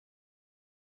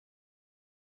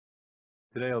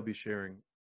Today I'll be sharing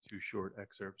two short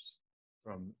excerpts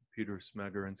from Peter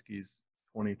Smagorinsky's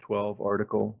 2012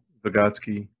 article,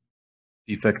 Vygotsky,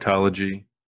 Defectology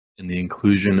and the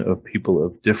Inclusion of People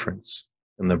of Difference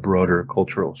in the Broader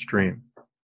Cultural Stream.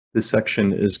 This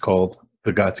section is called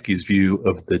Vygotsky's View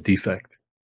of the Defect.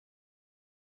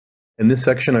 In this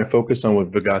section, I focus on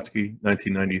what Vygotsky,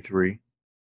 1993,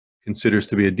 considers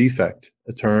to be a defect,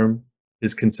 a term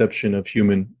his conception of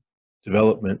human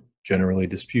development generally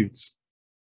disputes.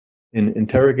 In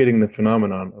interrogating the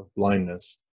phenomenon of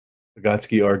blindness,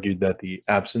 Vygotsky argued that the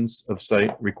absence of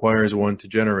sight requires one to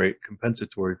generate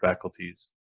compensatory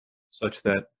faculties, such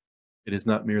that it is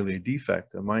not merely a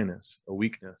defect, a minus, a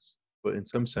weakness, but in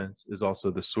some sense is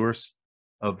also the source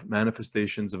of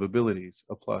manifestations of abilities,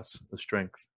 a plus, a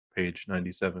strength, page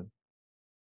 97.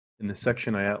 In this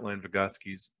section, I outline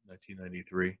Vygotsky's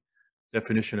 1993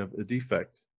 definition of a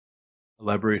defect,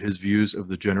 elaborate his views of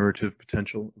the generative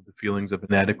potential of the feelings of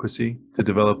inadequacy to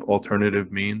develop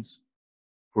alternative means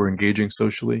for engaging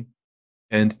socially,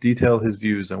 and detail his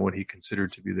views on what he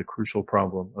considered to be the crucial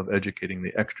problem of educating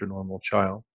the extra-normal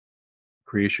child,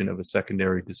 creation of a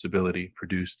secondary disability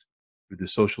produced through the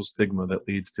social stigma that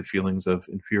leads to feelings of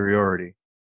inferiority,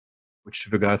 which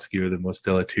to Vygotsky are the most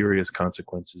deleterious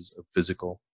consequences of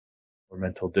physical or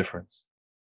mental difference.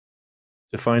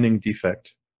 Defining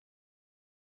defect.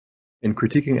 In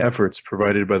critiquing efforts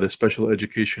provided by the special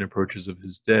education approaches of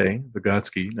his day,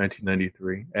 Vygotsky,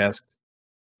 1993, asked,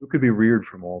 who could be reared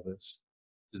from all this?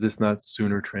 Does this not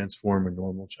sooner transform a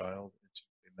normal child into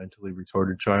a mentally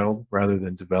retarded child rather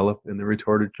than develop in the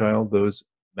retarded child those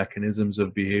mechanisms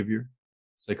of behavior,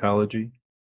 psychology,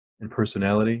 and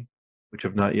personality which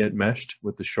have not yet meshed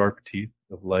with the sharp teeth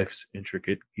of life's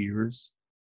intricate gears?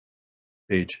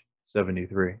 Page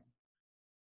 73.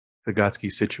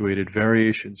 Vygotsky situated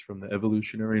variations from the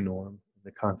evolutionary norm in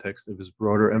the context of his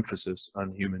broader emphasis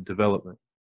on human development,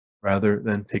 rather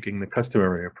than taking the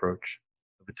customary approach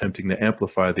of attempting to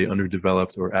amplify the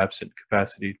underdeveloped or absent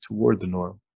capacity toward the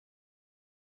norm.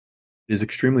 It is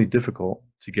extremely difficult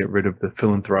to get rid of the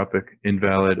philanthropic,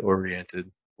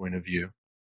 invalid-oriented point of view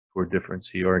toward difference,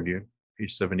 he argued,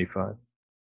 page 75.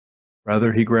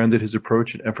 Rather, he grounded his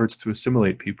approach in efforts to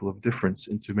assimilate people of difference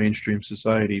into mainstream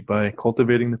society by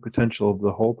cultivating the potential of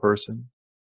the whole person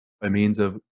by means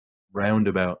of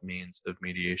roundabout means of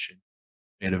mediation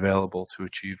made available to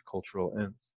achieve cultural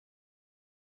ends.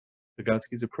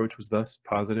 Vygotsky's approach was thus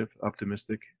positive,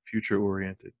 optimistic,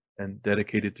 future-oriented, and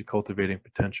dedicated to cultivating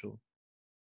potential.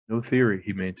 No theory,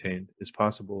 he maintained, is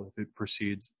possible if it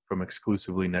proceeds from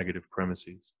exclusively negative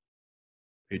premises.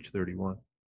 Page 31.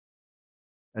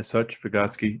 As such,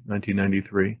 Vygotsky,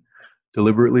 1993,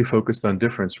 deliberately focused on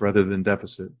difference rather than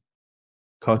deficit.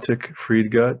 Kotick,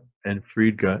 Freedgut, and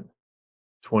Freedgut,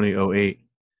 2008,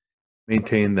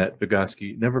 maintained that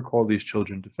Vygotsky never called these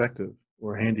children defective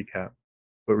or handicapped,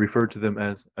 but referred to them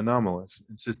as anomalous,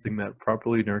 insisting that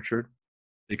properly nurtured,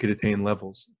 they could attain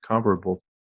levels comparable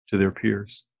to their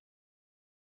peers.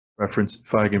 Reference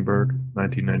Feigenberg,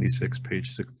 1996,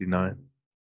 page 69.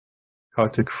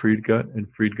 Kotick, Freedgut, and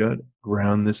Freedgut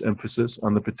ground this emphasis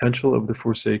on the potential of the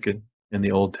forsaken in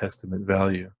the Old Testament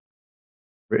value,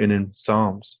 written in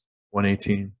Psalms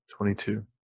 118:22,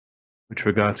 which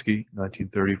Vygotsky,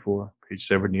 1934, page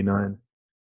 79,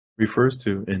 refers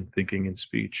to in Thinking and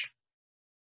Speech.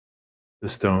 The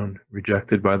stone,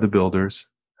 rejected by the builders,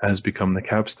 has become the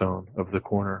capstone of the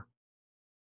corner.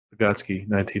 Vygotsky,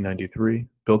 1993,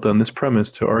 built on this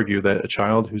premise to argue that a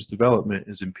child whose development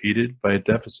is impeded by a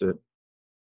deficit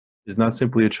is not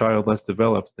simply a child less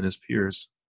developed than his peers,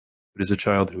 but is a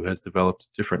child who has developed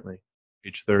differently.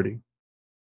 Page 30.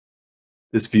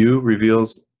 This view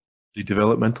reveals the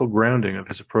developmental grounding of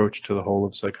his approach to the whole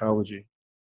of psychology.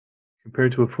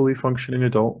 Compared to a fully functioning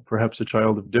adult, perhaps a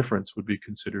child of difference would be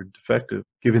considered defective,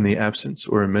 given the absence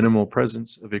or a minimal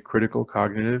presence of a critical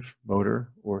cognitive,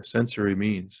 motor, or sensory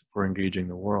means for engaging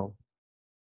the world.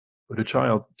 But a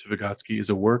child, to Vygotsky,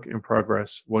 is a work in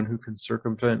progress, one who can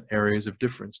circumvent areas of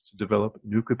difference to develop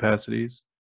new capacities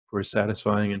for a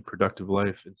satisfying and productive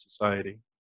life in society.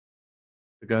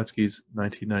 Vygotsky's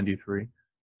 1993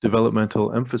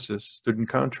 developmental emphasis stood in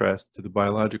contrast to the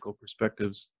biological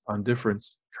perspectives on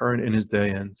difference current in his day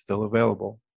and still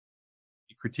available.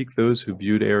 He critiqued those who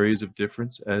viewed areas of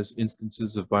difference as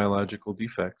instances of biological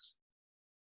defects.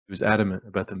 He was adamant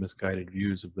about the misguided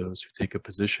views of those who take a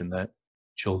position that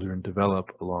children develop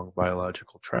along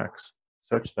biological tracks,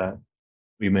 such that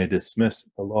we may dismiss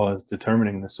the laws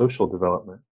determining the social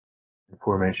development and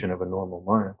formation of a normal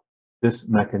mind. This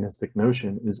mechanistic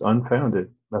notion is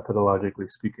unfounded, methodologically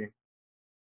speaking.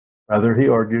 Rather, he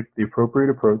argued, the appropriate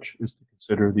approach is to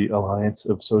consider the alliance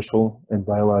of social and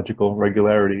biological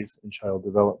regularities in child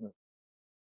development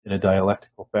in a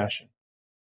dialectical fashion.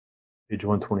 Page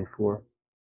 124.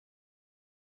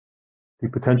 The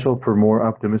potential for more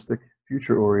optimistic,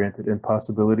 future-oriented, and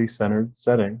possibility-centered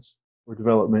settings where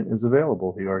development is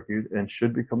available, he argued, and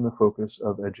should become the focus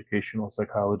of educational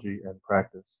psychology and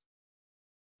practice.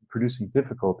 In producing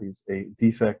difficulties, a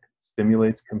defect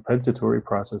stimulates compensatory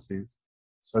processes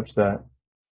such that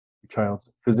the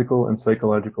child's physical and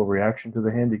psychological reaction to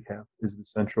the handicap is the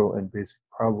central and basic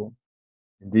problem.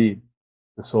 Indeed,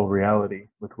 the sole reality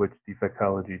with which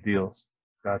defectology deals.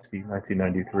 Vygotsky,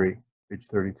 1993, page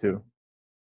 32.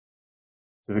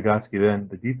 To Vygotsky, then,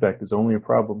 the defect is only a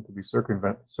problem to be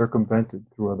circumvented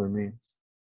through other means.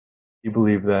 He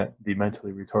believed that the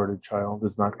mentally retarded child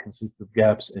does not consist of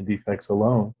gaps and defects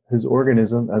alone. His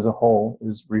organism as a whole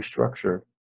is restructured.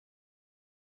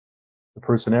 The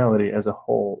personality as a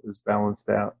whole is balanced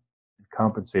out and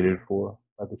compensated for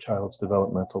by the child's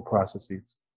developmental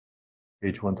processes.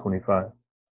 Page 125.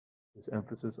 This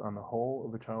emphasis on the whole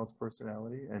of a child's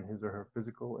personality and his or her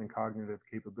physical and cognitive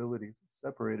capabilities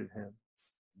separated him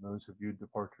from those who viewed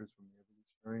departures from the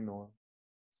evolutionary norm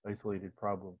as isolated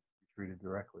problems to be treated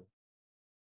directly.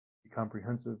 The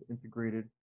comprehensive, integrated,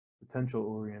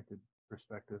 potential-oriented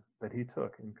perspective that he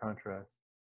took, in contrast,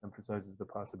 emphasizes the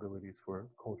possibilities for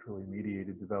culturally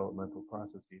mediated developmental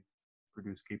processes to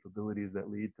produce capabilities that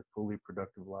lead to fully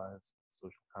productive lives in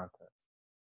social context.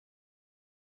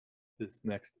 This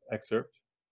next excerpt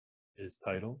is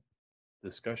titled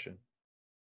Discussion.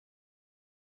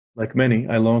 Like many,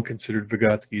 I long considered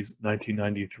Vygotsky's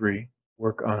 1993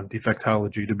 work on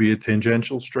defectology to be a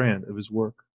tangential strand of his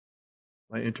work.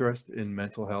 My interest in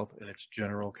mental health and its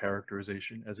general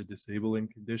characterization as a disabling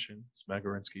condition,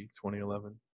 Smagorinsky,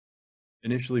 2011,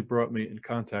 initially brought me in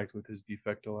contact with his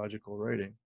defectological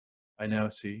writing. I now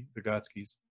see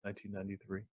Vygotsky's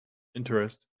 1993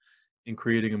 interest in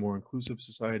creating a more inclusive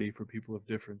society for people of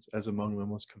difference as among the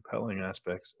most compelling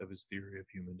aspects of his theory of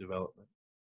human development.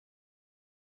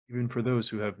 Even for those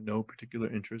who have no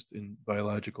particular interest in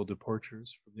biological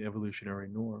departures from the evolutionary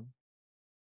norm,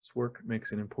 this work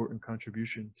makes an important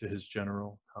contribution to his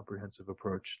general, comprehensive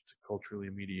approach to culturally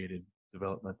mediated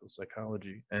developmental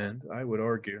psychology, and, I would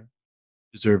argue,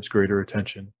 deserves greater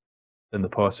attention than the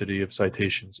paucity of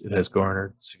citations it has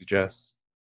garnered suggests.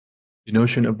 The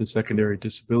notion of the secondary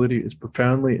disability is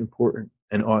profoundly important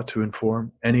and ought to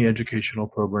inform any educational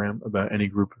program about any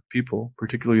group of people,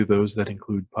 particularly those that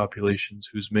include populations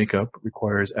whose makeup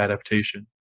requires adaptation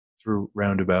through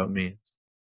roundabout means.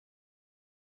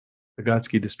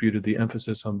 Vygotsky disputed the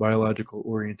emphasis on biological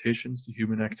orientations to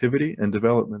human activity and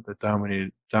development that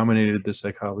dominated the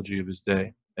psychology of his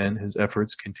day, and his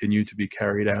efforts continue to be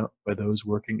carried out by those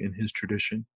working in his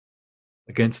tradition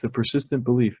against the persistent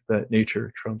belief that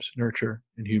nature trumps nurture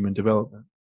in human development.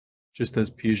 Just as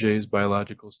Piaget's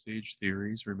biological stage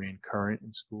theories remain current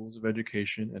in schools of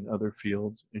education and other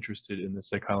fields interested in the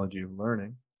psychology of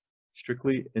learning,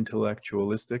 strictly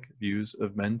intellectualistic views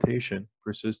of mentation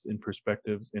persist in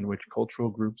perspectives in which cultural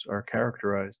groups are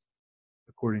characterized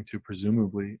according to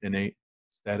presumably innate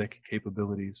static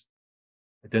capabilities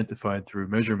identified through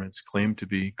measurements claimed to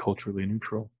be culturally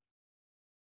neutral.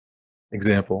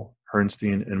 Example,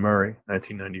 Herrnstein and Murray,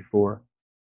 1994,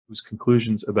 whose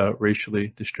conclusions about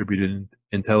racially distributed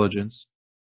intelligence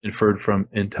inferred from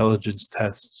intelligence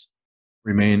tests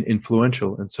remain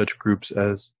influential in such groups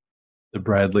as the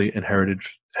Bradley and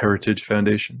Heritage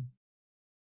Foundation,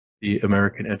 the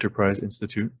American Enterprise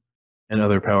Institute, and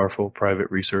other powerful private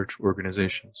research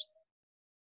organizations.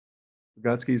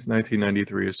 Vygotsky's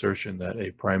 1993 assertion that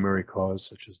a primary cause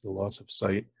such as the loss of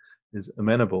sight is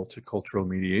amenable to cultural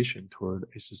mediation toward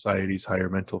a society's higher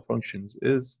mental functions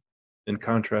is, in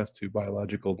contrast to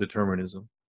biological determinism,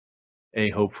 a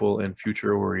hopeful and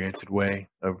future-oriented way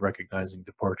of recognizing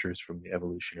departures from the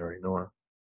evolutionary norm.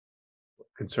 What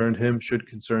concerned him should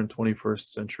concern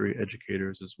 21st century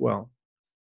educators as well.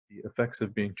 The effects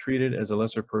of being treated as a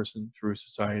lesser person through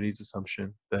society's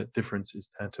assumption that difference is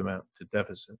tantamount to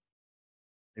deficit,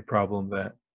 a problem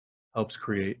that helps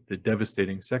create the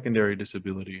devastating secondary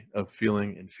disability of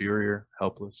feeling inferior,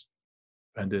 helpless,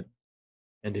 dependent,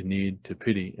 and in need to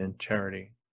pity and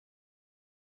charity.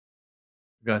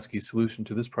 Vygotsky's solution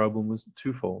to this problem was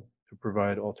twofold: to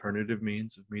provide alternative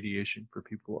means of mediation for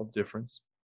people of difference,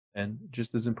 and,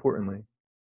 just as importantly,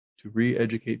 to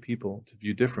re-educate people to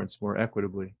view difference more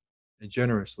equitably and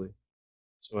generously,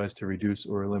 so as to reduce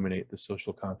or eliminate the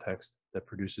social context that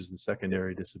produces the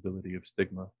secondary disability of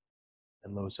stigma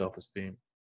and low self-esteem.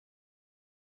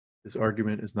 This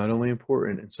argument is not only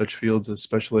important in such fields as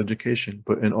special education,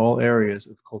 but in all areas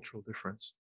of cultural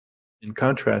difference. In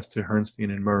contrast to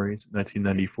Herrnstein and Murray's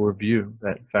 1994 view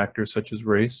that factors such as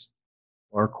race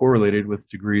are correlated with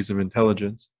degrees of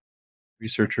intelligence,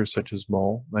 researchers such as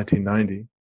Moll, 1990,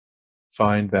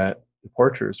 find that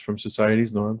departures from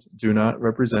society's norms do not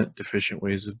represent deficient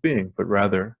ways of being, but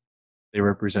rather they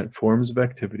represent forms of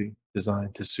activity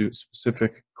designed to suit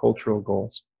specific cultural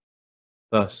goals.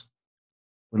 Thus,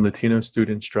 when Latino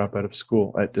students drop out of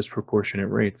school at disproportionate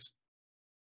rates,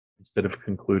 instead of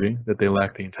concluding that they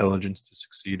lack the intelligence to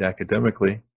succeed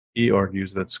academically, he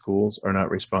argues that schools are not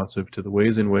responsive to the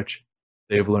ways in which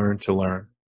they have learned to learn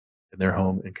in their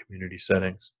home and community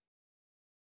settings.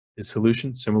 His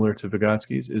solution, similar to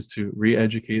Vygotsky's, is to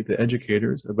re-educate the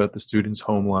educators about the students'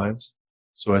 home lives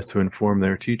so as to inform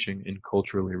their teaching in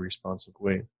culturally responsive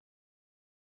ways.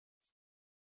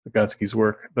 Vygotsky's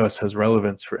work thus has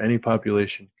relevance for any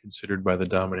population considered by the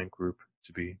dominant group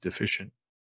to be deficient,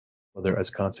 whether as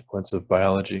consequence of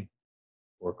biology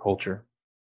or culture.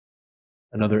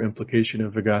 Another implication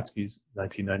of Vygotsky's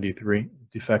 1993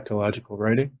 defectological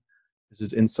writing is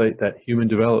his insight that human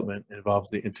development involves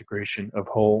the integration of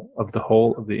the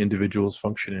whole of the individual's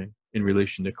functioning in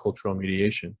relation to cultural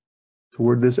mediation.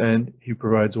 Toward this end, he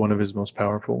provides one of his most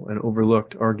powerful and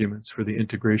overlooked arguments for the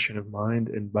integration of mind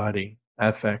and body,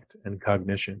 affect and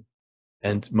cognition,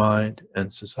 and mind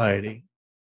and society.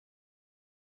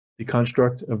 The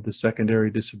construct of the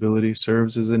secondary disability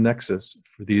serves as a nexus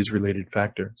for these related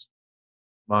factors.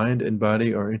 Mind and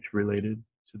body are interrelated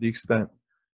to the extent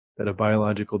that a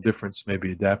biological difference may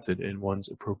be adapted in one's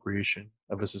appropriation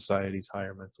of a society's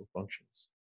higher mental functions,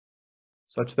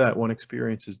 such that one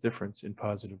experiences difference in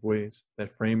positive ways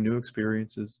that frame new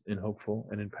experiences in hopeful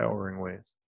and empowering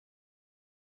ways.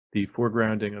 The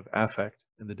foregrounding of affect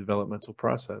in the developmental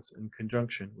process in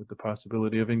conjunction with the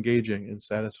possibility of engaging in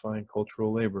satisfying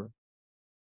cultural labor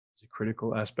is a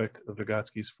critical aspect of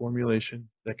Vygotsky's formulation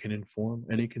that can inform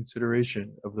any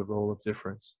consideration of the role of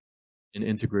difference in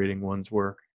integrating one's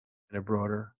work in a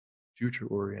broader,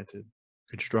 future-oriented,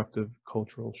 constructive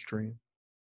cultural stream.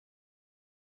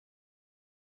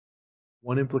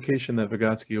 One implication that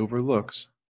Vygotsky overlooks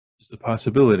is the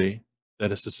possibility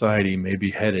that a society may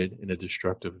be headed in a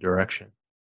destructive direction.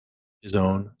 His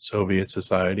own Soviet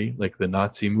society, like the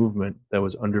Nazi movement that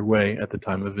was underway at the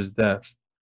time of his death,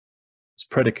 was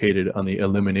predicated on the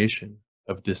elimination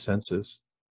of dissensus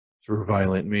through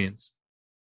violent means.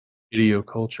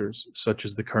 Idiocultures, such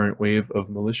as the current wave of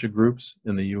militia groups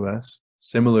in the US,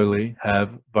 similarly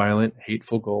have violent,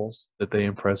 hateful goals that they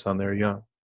impress on their young.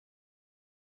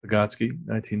 Vygotsky,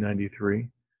 1993,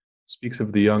 speaks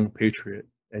of the Young Patriot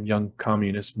and Young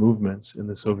Communist movements in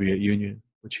the Soviet Union,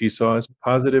 which he saw as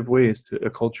positive ways to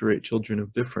acculturate children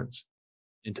of difference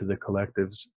into the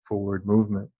collective's forward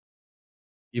movement.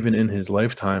 Even in his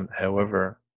lifetime,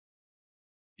 however,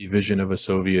 the vision of a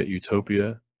Soviet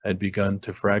utopia had begun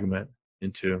to fragment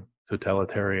into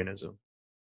totalitarianism.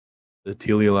 The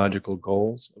teleological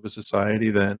goals of a society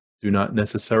then do not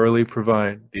necessarily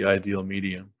provide the ideal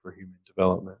medium for human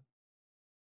development,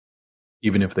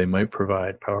 even if they might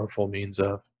provide powerful means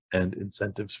of and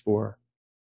incentives for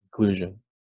inclusion.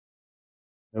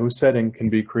 No setting can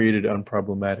be created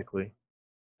unproblematically,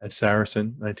 as Saracen,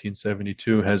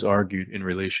 1972, has argued in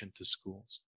relation to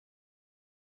schools.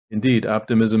 Indeed,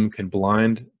 optimism can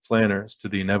blind planners to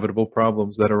the inevitable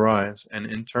problems that arise and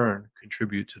in turn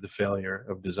contribute to the failure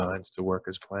of designs to work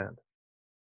as planned.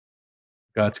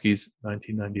 Vygotsky's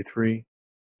 1993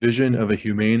 vision of a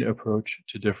humane approach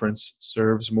to difference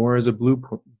serves more as a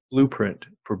blueprint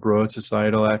for broad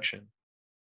societal action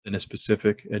than a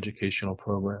specific educational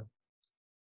program.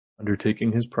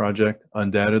 Undertaking his project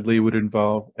undoubtedly would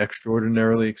involve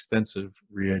extraordinarily extensive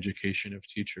re-education of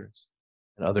teachers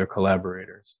and other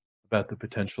collaborators about the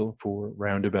potential for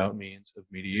roundabout means of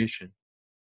mediation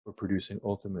for producing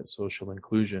ultimate social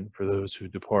inclusion for those who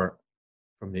depart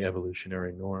from the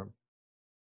evolutionary norm.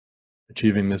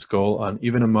 Achieving this goal on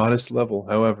even a modest level,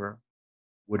 however,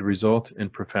 would result in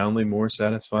profoundly more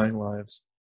satisfying lives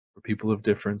for people of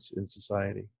difference in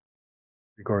society,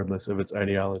 regardless of its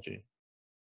ideology.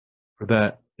 For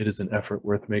that, it is an effort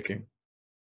worth making.